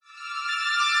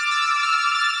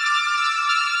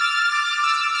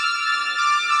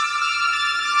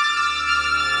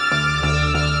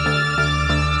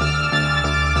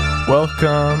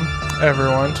Welcome,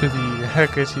 everyone, to the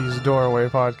Hecate's Doorway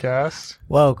podcast.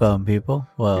 Welcome, people.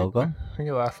 Welcome. What are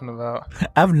you laughing about?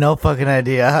 I have no fucking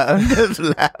idea. I'm just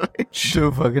laughing.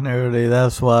 Too fucking early,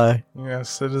 that's why.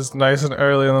 Yes, it is nice and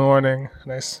early in the morning.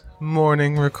 Nice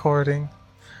morning recording.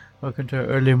 Welcome to our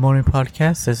early morning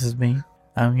podcast. This is me.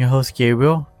 I'm your host,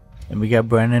 Gabriel. And we got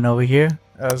Brandon over here.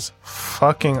 As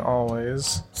fucking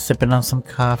always. Sipping on some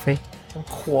coffee. Some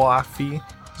coffee.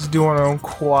 Just doing our own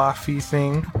coffee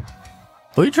thing.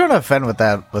 Who are you trying to offend with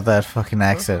that fucking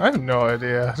accent? I have no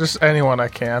idea. Just anyone I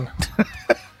can.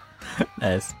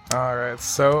 Nice. Alright,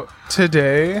 so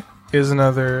today is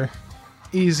another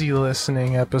easy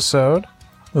listening episode.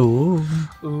 Ooh.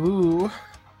 Ooh.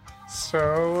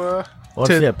 So, What's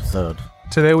the episode?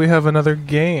 today we have another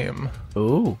game.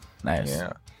 Ooh. Nice.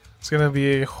 Yeah. It's gonna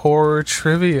be a horror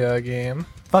trivia game.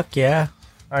 Fuck yeah.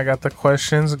 I got the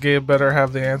questions. Gabe better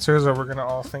have the answers or we're gonna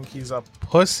all think he's a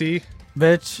pussy.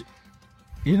 Bitch.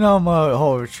 You know my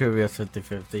whole trivia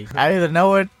 50-50. I either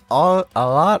know it a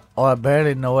lot or I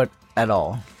barely know it at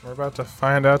all. We're about to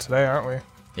find out today, aren't we?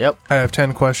 Yep. I have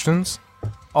 10 questions.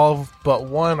 All but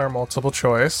one are multiple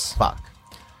choice. Fuck.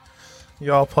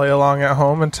 Y'all play along at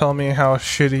home and tell me how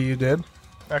shitty you did.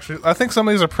 Actually, I think some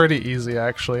of these are pretty easy,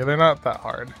 actually. They're not that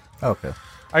hard. Okay.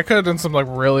 I could have done some like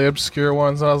really obscure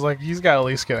ones, and I was like, he's got to at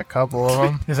least get a couple of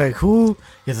them. He's like, who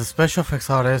is a special effects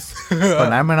artist for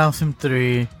Nightmare Sim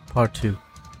 3 Part 2?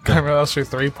 Nightmare on Elm Street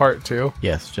 3 Part 2.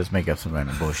 Yes, just make up some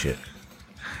random bullshit.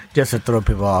 Just to throw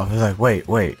people off. It's like, wait,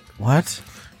 what?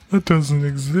 That doesn't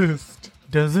exist.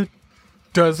 Does it?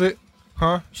 Does it?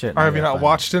 Huh? Shit. Or have you not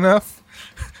watched enough?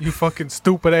 You fucking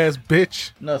stupid ass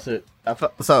bitch. No, sir. I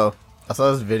saw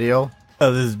this video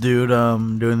of this dude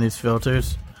doing these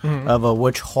filters of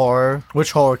which horror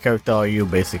character are you,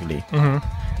 basically.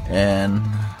 And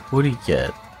who do you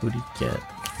get?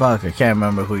 Fuck, I can't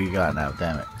remember who you got now,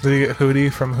 damn it. Did you get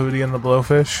Hootie from Hootie and the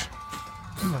Blowfish?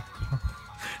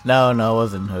 No, it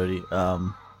wasn't Hootie.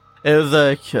 It was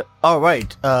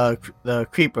the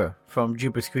Creeper from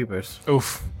Jeepers Creepers.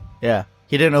 Oof. Yeah,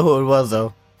 he didn't know who it was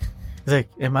though. He's like,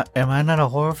 am I not a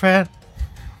horror fan?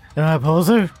 Am I a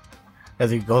poser? As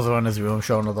he goes around his room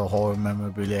showing all the horror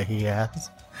memorabilia he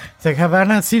has. It's like, have I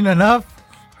not seen enough?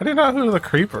 I do not know who the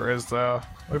Creeper is, though.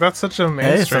 Like, that's such a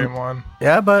mainstream one.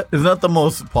 Yeah, but it's not the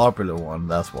most popular one,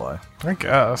 that's why. I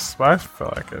guess, but I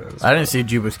feel like it is. I didn't see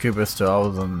Jeepers Creepers till I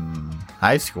was in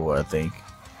high school, I think.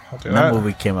 That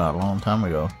movie came out a long time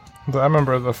ago. I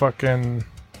remember the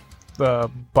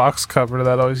box cover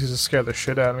that always used to scare the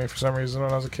shit out of me for some reason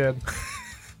when I was a kid.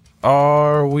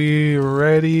 Are we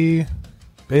ready,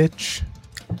 bitch?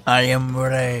 I am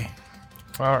ready.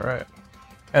 Alright.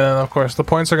 And then, of course, the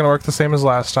points are going to work the same as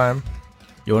last time.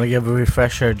 You want to give a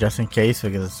refresher just in case,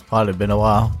 because it's probably been a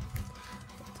while.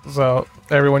 So,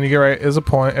 everyone you get right is a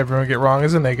point. Everyone you get wrong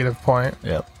is a negative point.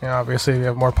 Yep. And obviously, if you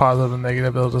have more positive than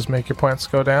negative, it'll just make your points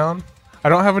go down. I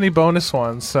don't have any bonus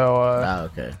ones, so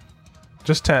okay.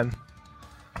 just 10.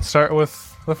 Start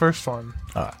with the first one.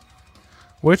 Alright.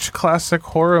 Which classic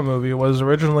horror movie was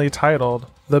originally titled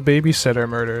The Babysitter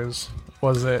Murders?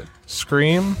 Was it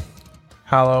Scream,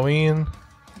 Halloween,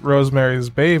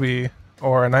 Rosemary's Baby,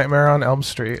 or A Nightmare on Elm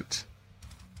Street?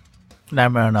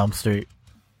 Nightmare on Elm Street.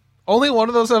 Only one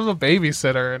of those has a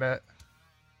babysitter in it.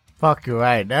 Fuck, you're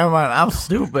right. Never mind. I'm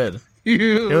stupid.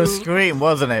 It was Scream,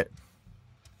 wasn't it?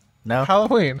 No?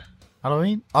 Halloween.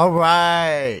 Halloween?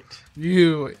 Alright.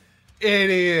 You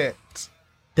idiot.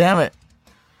 Damn it.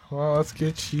 Well, let's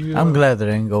get you. I'm glad they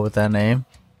didn't go with that name.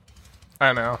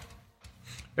 I know.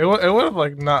 It would have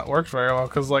like not worked very well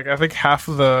because like I think half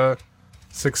of the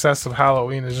success of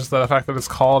Halloween is just the fact that it's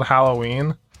called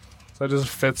Halloween, so it just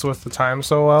fits with the time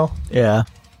so well. Yeah.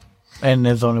 And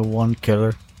there's only one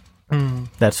killer.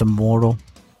 That's immortal.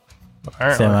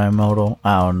 Apparently. Semi-immortal.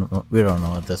 I don't know. We don't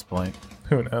know at this point.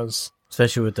 Who knows?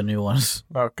 Especially with the new ones.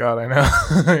 Oh god, I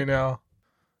know. I know.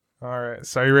 Alright,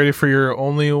 so are you ready for your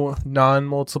only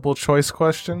non-multiple choice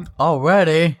question?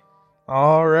 Already?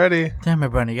 Already. Damn it,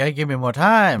 Brandon. You gotta give me more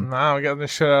time. Nah, we're getting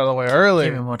this shit out of the way early.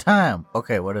 Give me more time.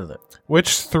 Okay, what is it?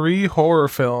 Which 3 horror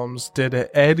films did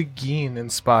Ed Gein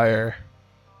inspire?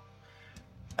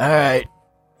 Alright.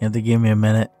 You have to give me a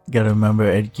minute. Gotta remember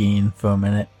Ed Gein for a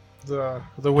minute.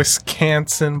 The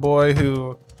Wisconsin boy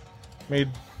who made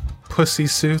pussy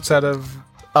suits out of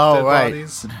dead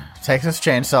bodies. Texas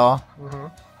Chainsaw.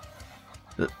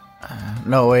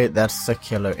 No, wait, that's the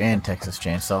killer in Texas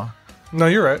Chainsaw. No,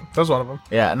 you're right. That was one of them.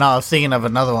 Yeah, no, I was thinking of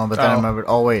another one, but then I remembered.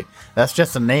 Oh, wait, that's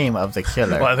just the name of the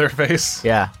killer. Leatherface.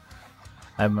 Yeah.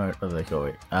 I remember. I was like, oh,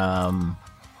 wait.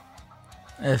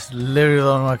 It's literally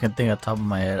the only one I can think off the top of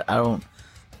my head. I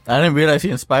didn't realize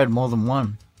he inspired more than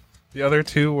one. The other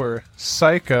two were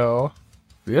Psycho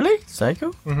Really?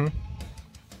 Psycho?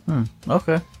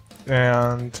 Okay.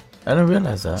 and I didn't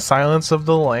realize that. Silence of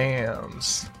the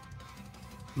Lambs.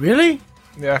 Really?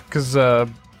 Yeah, because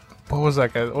what was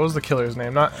that guy? What was the killer's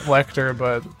name? Not Lecter,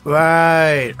 but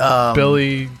Right.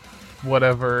 Billy,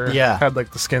 whatever. Yeah. Had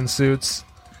like the skin suits,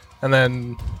 and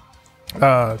then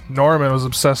Norman was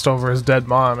obsessed over his dead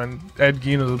mom, and Ed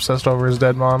Gein was obsessed over his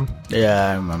dead mom. Yeah,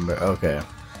 I remember. Okay.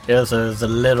 Yeah, so it's a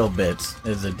little bit.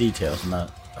 It's the details,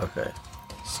 not... Okay.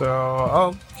 So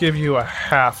I'll give you a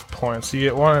half point. So you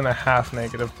get 1.5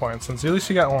 negative points, since at least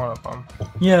you got one of them.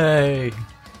 Yay! Wait,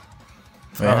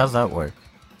 how's that work?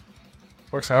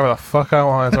 Works however the fuck I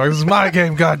want it to work. This is my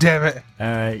game, god damn it.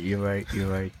 Alright, you're right.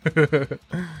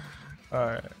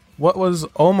 Alright. What was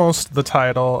almost the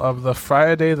title of the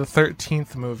Friday the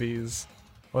 13th movies?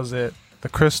 Was it The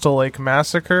Crystal Lake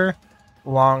Massacre,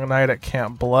 Long Night at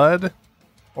Camp Blood,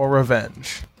 or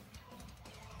Revenge?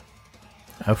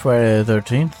 Friday the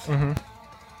 13th? Mm-hmm.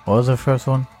 What was the first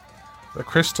one? The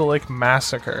Crystal Lake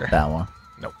Massacre. That one.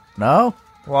 Nope. No?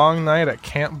 Long Night at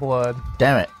Camp Blood.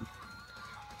 Damn it.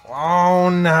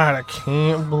 Long Night at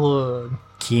Camp Blood.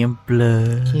 Camp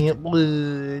Blood. Camp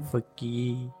Blood.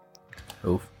 Fucky.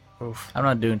 Oof. Oof. I'm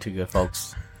not doing too good,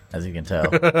 folks, as you can tell.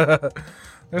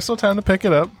 There's still time to pick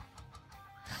it up.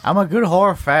 I'm a good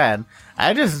horror fan.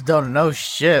 I just don't know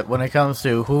shit when it comes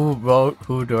to who wrote,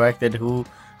 who directed, who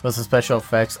was the special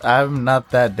effects. I'm not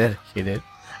that dedicated,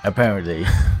 apparently,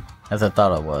 as I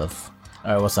thought I was.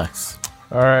 Alright, what's next?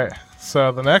 Alright,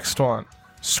 so the next one,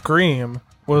 Scream,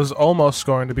 was almost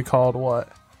going to be called what?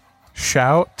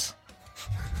 Shout?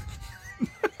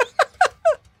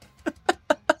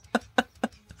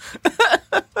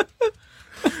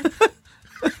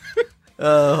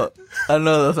 I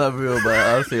know that's not real, but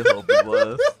I honestly hope it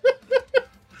was.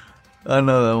 I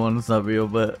know that one's not real,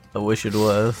 but I wish it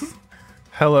was.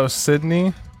 Hello,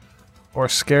 Sydney? Or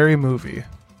Scary Movie?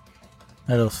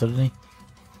 Hello, Sydney.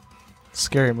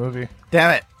 Scary Movie.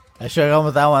 Damn it! I should have gone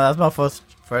with that one. That's my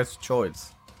first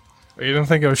choice. You didn't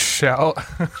think it was Shout?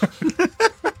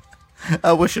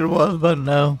 I wish it was, but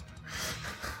no.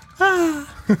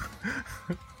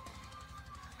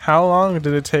 How long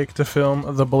did it take to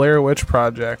film The Blair Witch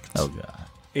Project? Oh god.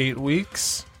 8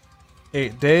 weeks,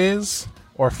 8 days,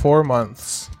 or 4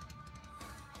 months?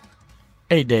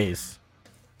 8 days.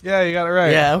 Yeah, you got it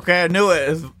right. Yeah, okay, I knew it. It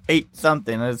was 8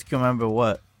 something. I just can't remember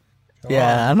what. Come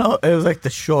Yeah, I know. It was like the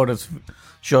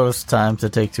shortest time to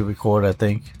take to record, I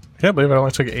think. I can't believe it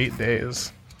only took 8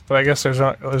 days. But I guess there's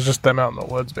just them out in the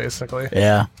woods, basically.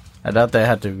 Yeah. I doubt they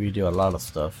had to redo a lot of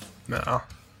stuff. No.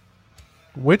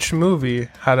 Which movie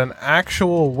had an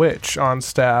actual witch on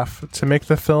staff to make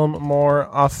the film more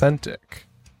authentic?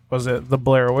 Was it The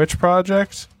Blair Witch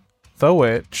Project, The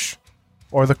Witch,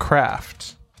 or The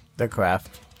Craft? The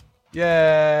Craft.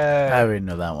 Yay! I already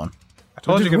know that one. I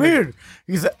told Which you. is weird,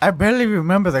 because I barely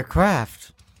remember The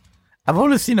Craft. I've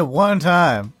only seen it one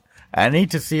time. I need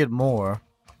to see it more.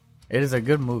 It is a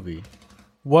good movie.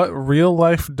 What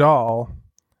real-life doll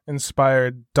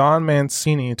inspired Don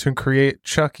Mancini to create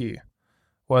Chucky?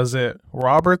 Was it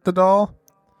Robert the Doll,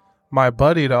 My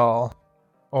Buddy Doll,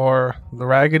 or the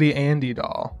Raggedy Andy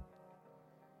Doll?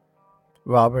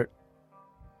 Robert.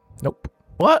 Nope.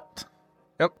 What?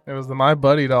 Yep, it was the My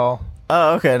Buddy Doll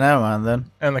Oh, okay, never mind then.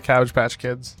 and the Cabbage Patch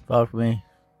Kids. Fuck me.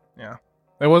 Yeah.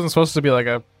 It wasn't supposed to be like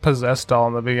a possessed doll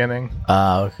in the beginning.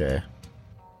 Okay.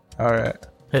 Alright.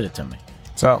 Hit it to me.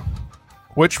 So,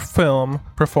 which film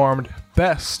performed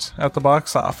best at the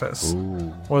box office?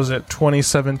 Ooh. Was it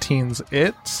 2017's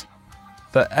It,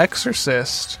 The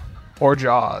Exorcist, or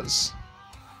Jaws?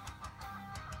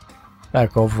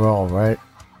 Back overall, right?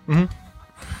 Mhm.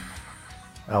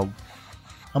 Oh,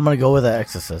 I'm gonna go with The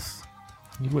Exorcist.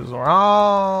 He was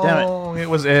wrong. Damn It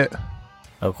was It.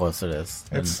 Of course it is.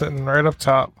 It's sitting right up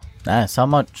top. Nice. How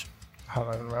much? I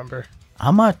don't even remember.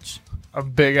 How much? A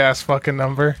big ass fucking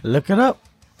number. Look it up.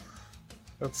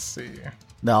 Let's see.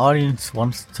 The audience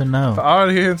wants to know. The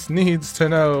audience needs to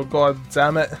know. God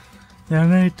damn it. They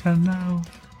need to know.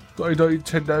 They need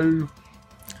to know.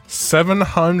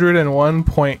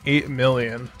 701.8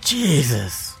 million.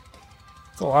 Jesus.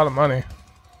 That's a lot of money.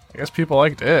 I guess people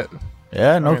liked it.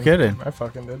 Yeah, no I mean, kidding. I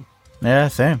fucking did. Yeah,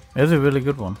 same. It was a really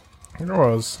good one. It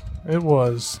was. It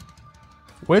was.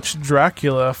 Which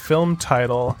Dracula film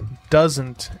title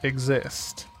doesn't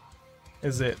exist?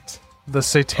 Is it The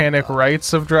Satanic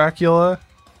Rites of Dracula,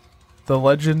 The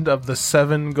Legend of the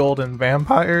Seven Golden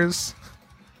Vampires,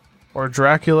 or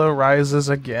Dracula Rises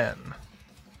Again?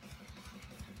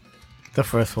 The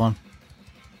first one.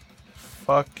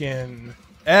 Fucking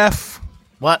F.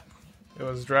 What? It It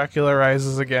was Dracula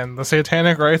Rises Again. The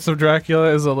Satanic Rites of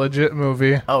Dracula is a legit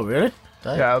movie. Oh, really?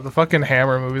 Yeah, the fucking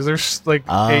Hammer movies. There's like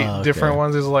 8 different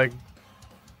ones. There's like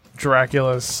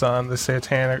Dracula's son, the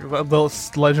Satanic,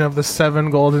 the Legend of the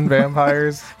Seven Golden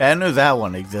Vampires. I knew that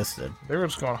one existed. They were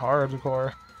just going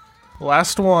hardcore.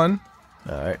 Last one.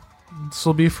 All right. This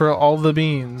will be for all the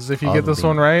beans. If you get this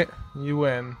one right, you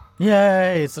win.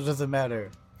 Yay! So it doesn't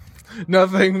matter.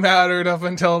 Nothing mattered up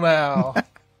until now.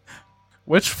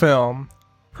 Which film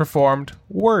performed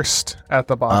worst at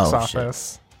the box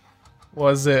office? Shit.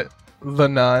 Was it The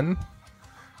Nun,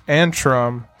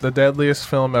 Antrum, the deadliest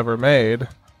film ever made,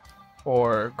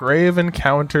 or Grave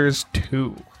Encounters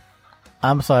 2?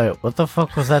 I'm sorry, what the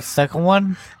fuck was that second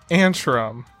one?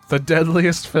 Antrum, the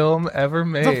deadliest film ever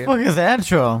made. What the fuck is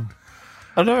Antrum?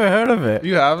 I've never heard of it.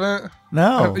 You haven't?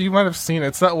 No. You might have seen it.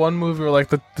 It's that one movie where like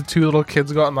the 2 little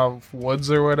kids go out in the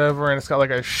woods or whatever, and it's got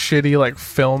like a shitty like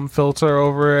film filter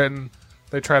over it, and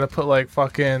they try to put like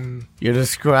fucking... You're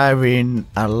describing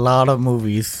a lot of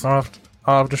movies. I'll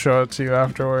have to show it to you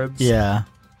afterwards. Yeah.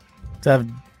 I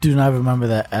do not remember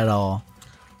that at all.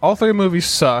 All 3 movies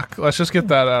suck. Let's just get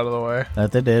that out of the way.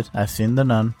 That they did. I've seen The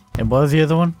Nun. And what was the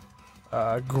other one?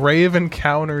 Grave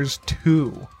Encounters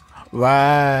 2.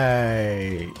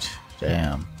 Right.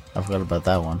 Damn. I forgot about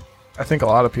that one. I think a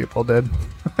lot of people did.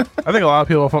 I think a lot of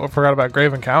people forgot about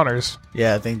Grave Encounters.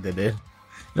 Yeah, I think they did.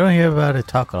 You don't hear about it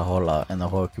talk a whole lot in the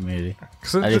horror community.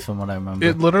 At least from what I remember.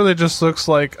 It literally just looks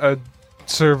like a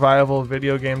survival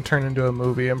video game turned into a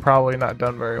movie and probably not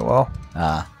done very well.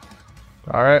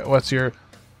 Alright, what's your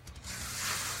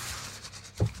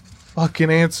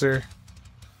fucking answer?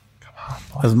 Come on,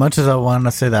 boy. As much as I want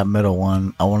to say that middle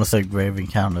one, I want to say Grave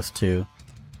Encounters 2.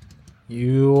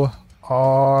 You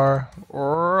are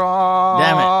wrong.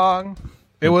 Damn it.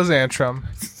 It was Antrum.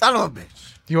 Son of a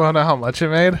bitch. You want to know how much it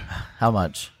made? How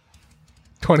much?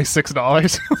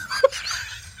 $26.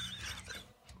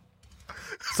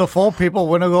 So 4 people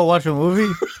want to go watch a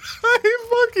movie?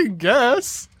 I fucking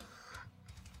guess.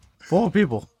 4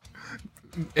 people.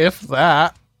 If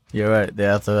that. You're right. They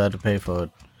also had to pay for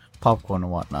popcorn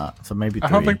and whatnot. So maybe 3.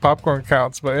 I don't think popcorn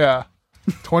counts, but yeah.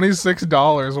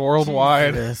 $26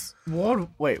 worldwide. Jesus.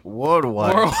 Worldwide?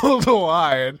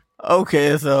 Worldwide.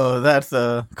 Okay, so that's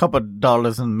a couple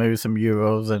dollars and maybe some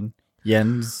euros and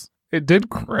yens. It did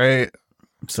great.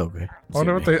 So great. I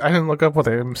wonder what I didn't look up what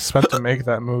they spent to make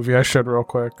that movie. I should real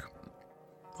quick.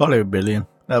 Probably $1 billion.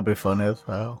 That'd be funny as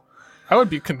hell. I would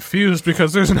be confused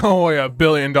because there's no way $1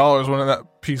 billion went in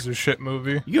that piece of shit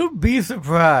movie. You'd be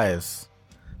surprised.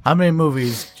 How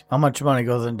much money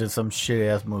goes into some shitty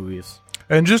ass movies?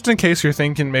 And just in case you're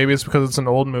thinking maybe it's because it's an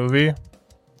old movie,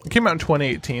 it came out in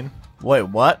 2018. Wait,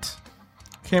 what?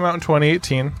 Came out in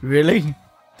 2018. Really?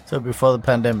 So before the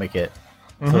pandemic hit.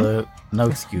 Mm-hmm. So no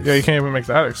excuse. Yeah, you can't even make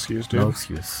that excuse, dude. No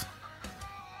excuse.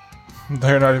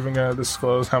 They're not even going to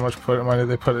disclose how much money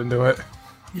they put into it.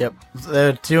 Yep.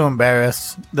 They're too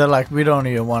embarrassed. They're like, we don't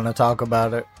even want to talk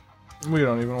about it. We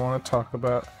don't even want to talk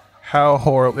about how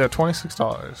horrible... Yeah,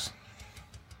 $26.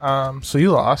 So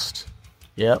you lost.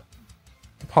 Yep.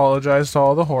 Apologize to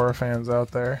all the horror fans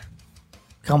out there.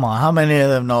 Come on, how many of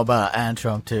them know about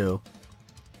Antrum 2?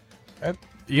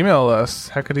 Email us,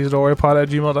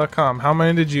 heckadesdoorwaypod@gmail.com. How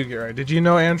many did you get right? Did you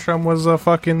know Antrum was a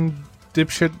fucking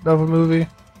dipshit of a movie?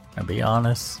 I'll be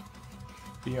honest.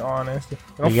 Be honest.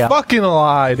 Don't fucking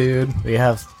lie, dude. We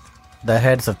have the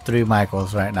heads of 3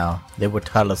 Michaels right now. They will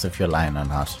tell us if you're lying or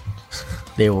not.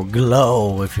 They will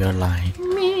glow if you're lying.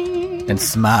 And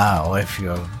smile if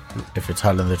you're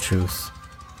telling the truth.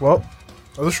 Well,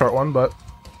 that was a short one, but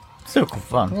still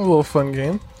fun. A little fun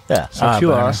game. Yeah. So you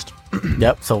lost.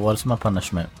 Yep. So what's my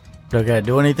punishment? Do I gotta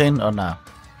do anything or not?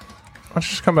 Why don't you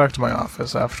just come back to my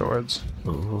office afterwards?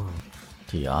 Ooh,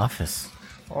 the office.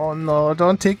 Oh no!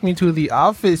 Don't take me to the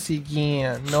office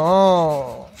again.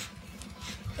 No.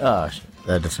 Oh,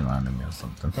 that just reminded me of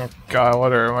something. Oh God, what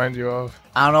did it remind you of?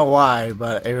 I don't know why,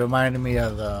 but it reminded me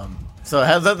of So it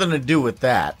has nothing to do with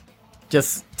that.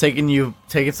 Just taking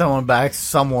someone back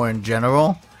somewhere in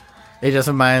general. It just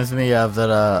reminds me of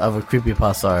of a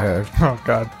creepypasta I heard. Oh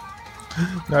God,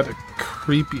 not a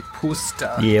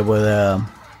creepypasta. Yeah,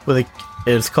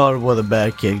 it's called Where the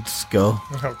Bad Kids Go.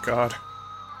 Oh God.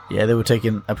 Yeah, they were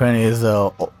taking. Apparently, it's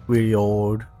really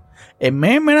old. It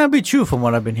may or may not be true from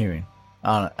what I've been hearing.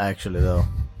 Actually, though,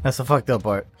 that's the fucked up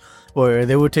part. Where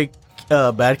they would take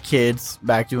bad kids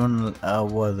back during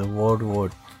World War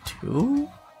II.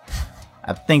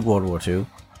 I think World War II.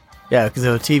 Yeah, because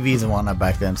there were TVs and whatnot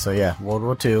back then. So yeah, World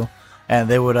War II, and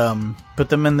they would put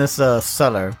them in this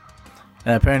cellar,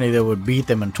 and apparently they would beat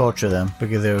them and torture them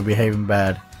because they were behaving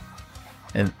bad.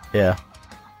 And yeah,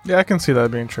 I can see that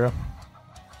being true.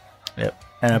 Yep.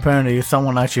 And apparently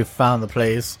someone actually found the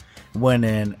place, went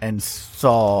in, and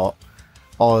saw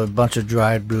a bunch of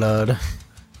dried blood,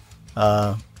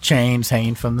 chains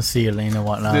hanging from the ceiling and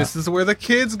whatnot. This is where the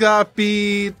kids got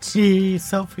beat.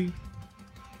 Selfie.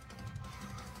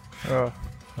 Oh.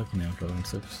 Fucking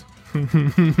influencers.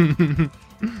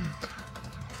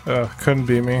 Couldn't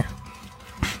be me.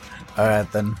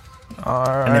 Alright then.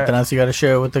 Alright. Anything else you gotta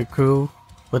share with the crew?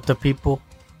 With the people?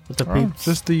 With the peeps?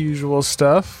 Just the usual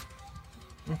stuff.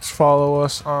 Let's follow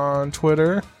us on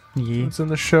Twitter. Yeah. It's in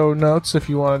the show notes if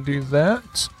you want to do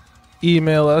that.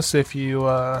 Email us if you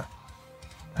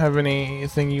have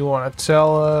anything you want to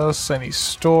tell us, any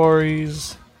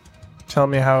stories. Tell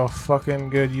me how fucking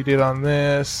good you did on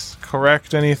this.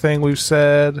 Correct anything we've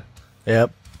said.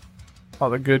 Yep. All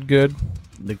the good.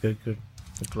 The good.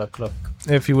 The cluck.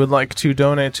 If you would like to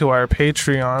donate to our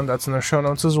Patreon, that's in the show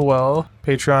notes as well.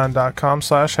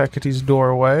 Patreon.com/Hecate's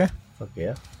Doorway. Fuck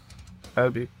yeah.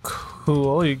 That'd be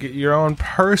cool. You get your own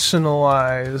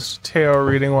personalized tarot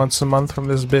reading once a month from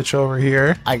this bitch over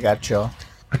here. I got y'all.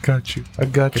 I got you,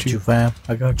 Got you, fam.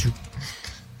 I got you.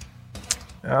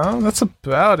 That's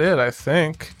about it, I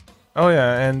think. Oh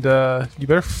yeah, and you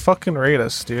better fucking rate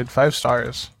us, dude. 5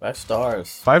 stars. 5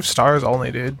 stars. 5 stars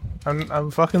only, dude. I'm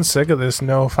fucking sick of this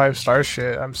no 5-star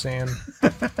shit I'm seeing.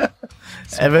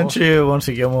 Eventually, once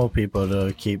we get more people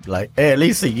to keep hey, at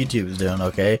least the YouTube's doing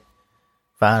okay.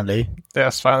 Finally. Yeah,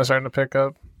 it's finally starting to pick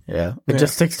up. Yeah. It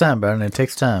just takes time, Brandon. It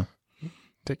takes time.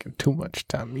 Taking too much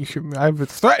time. I've been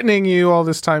threatening you all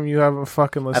this time. You haven't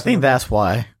fucking listened. I think that's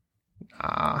why.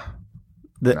 Nah.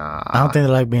 I don't think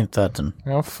they like being threatened.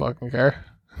 I don't fucking care.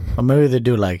 Or maybe they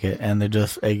do like it, and they're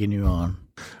just egging you on.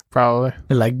 Probably.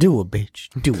 They're like, do it, bitch.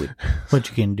 Do it. What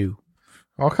you can do.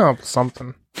 I'll come up with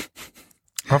something.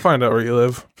 I'll find out where you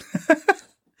live.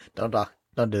 Don't talk.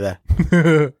 Don't do that.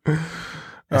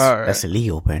 Right. That's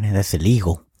illegal, Brandon. That's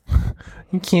illegal.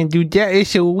 You can't do that.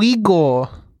 It's illegal.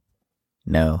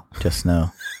 No. Just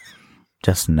no.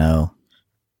 Just no.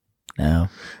 No.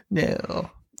 No.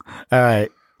 All right.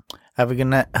 Have a good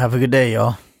night. Have a good day,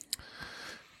 y'all.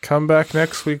 Come back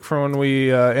next week for when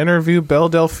we interview Belle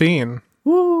Delphine.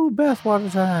 Woo! Bathwater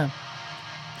time.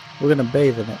 We're gonna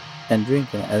bathe in it and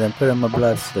drink in it, and then put it in my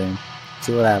bloodstream.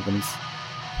 See what happens.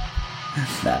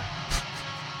 Nah.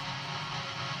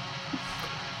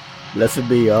 Blessed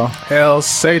be, y'all. Hail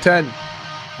Satan.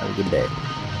 Have a good day.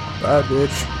 Bye,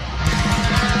 bitch.